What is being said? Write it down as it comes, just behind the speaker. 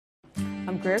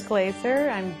I'm Greer Glazer.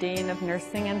 I'm Dean of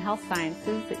Nursing and Health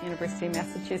Sciences at University of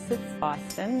Massachusetts,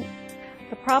 Boston.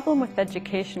 The problem with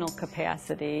educational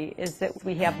capacity is that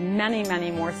we have many,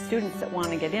 many more students that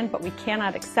want to get in, but we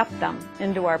cannot accept them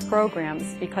into our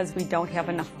programs because we don't have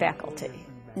enough faculty.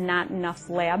 Not enough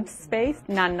lab space,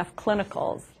 not enough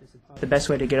clinicals. The best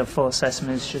way to get a full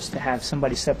assessment is just to have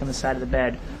somebody step on the side of the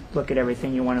bed, look at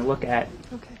everything you want to look at.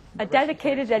 Okay. A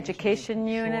dedicated education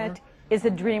unit is a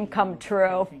dream come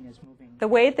true. The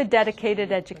way the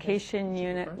dedicated education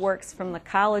unit works from the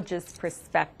college's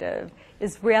perspective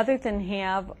is rather than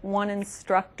have one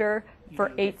instructor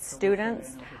for 8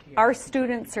 students, our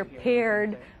students are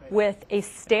paired with a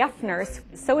staff nurse,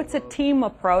 so it's a team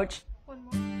approach.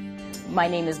 My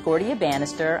name is Gordia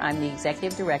Bannister. I'm the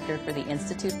Executive Director for the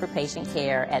Institute for Patient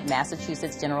Care at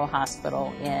Massachusetts General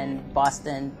Hospital in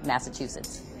Boston,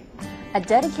 Massachusetts. A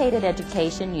dedicated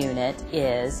education unit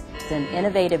is an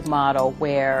innovative model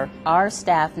where our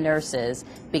staff nurses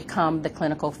become the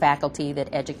clinical faculty that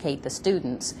educate the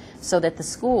students so that the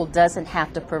school doesn't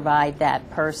have to provide that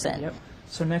person. Yep.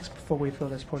 So next, before we fill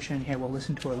this portion in here, we'll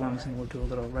listen to her lungs and we'll do a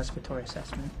little respiratory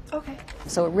assessment. Okay.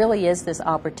 So it really is this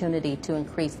opportunity to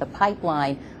increase the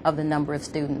pipeline of the number of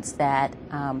students that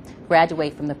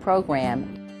graduate from the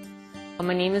program.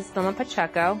 My name is Vilma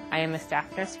Pacheco. I am a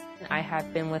staff nurse. I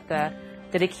have been with the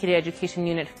dedicated education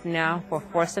unit now for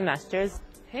 4 semesters.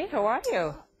 Hey, how are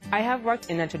you? I have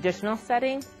worked in a traditional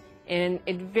setting, and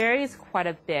it varies quite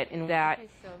a bit in that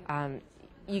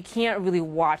you can't really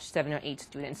watch 7 or 8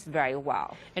 students very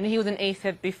well. And he was an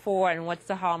AFib before, and what's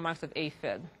the hallmarks of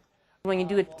AFib? When you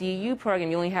do a DU program,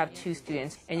 you only have 2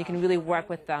 students, and you can really work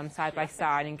with them side by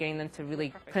side and getting them to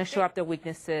really kind of show up their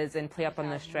weaknesses and play up on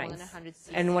their strengths.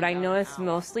 And what I noticed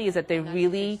mostly is that they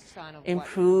really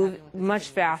improve much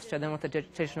faster than with a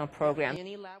traditional program.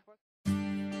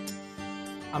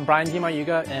 I'm Brian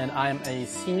DiMayuga, and I'm a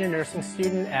senior nursing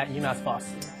student at UMass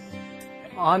Boston.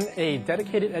 On a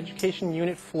dedicated education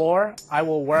unit floor, I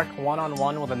will work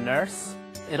one-on-one with a nurse.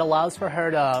 It allows for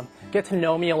her to get to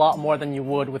know me a lot more than you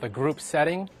would with a group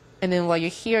setting. And then while you're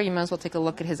here, you might as well take a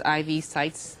look at his IV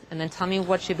sites, and then tell me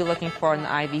what you'd be looking for in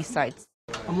the IV sites.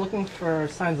 I'm looking for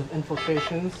signs of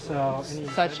infiltration, so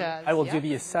Such as? I will do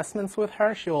the assessments with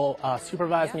her. She will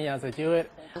supervise me as I do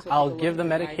it. I'll give the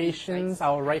medications.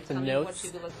 I'll write the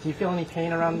notes. Do you feel any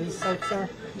pain around these sites, sir?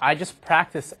 I just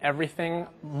practice everything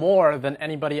more than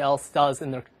anybody else does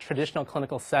in the traditional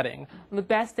clinical setting. The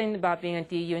best thing about being a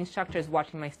DU instructor is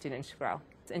watching my students grow,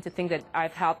 and to think that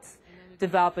I've helped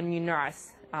develop a new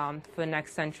nurse for the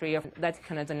next century. That's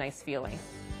kind of a nice feeling.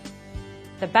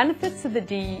 The benefits of the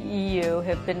DEU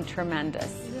have been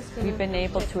tremendous. We've been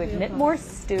able to admit more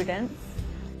students.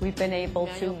 We've been able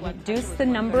to reduce the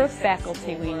number of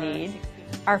faculty we need.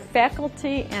 Our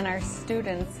faculty and our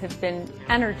students have been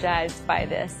energized by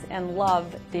this and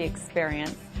love the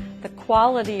experience. The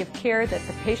quality of care that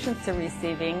the patients are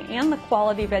receiving and the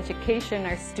quality of education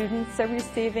our students are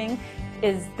receiving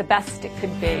is the best it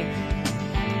could be.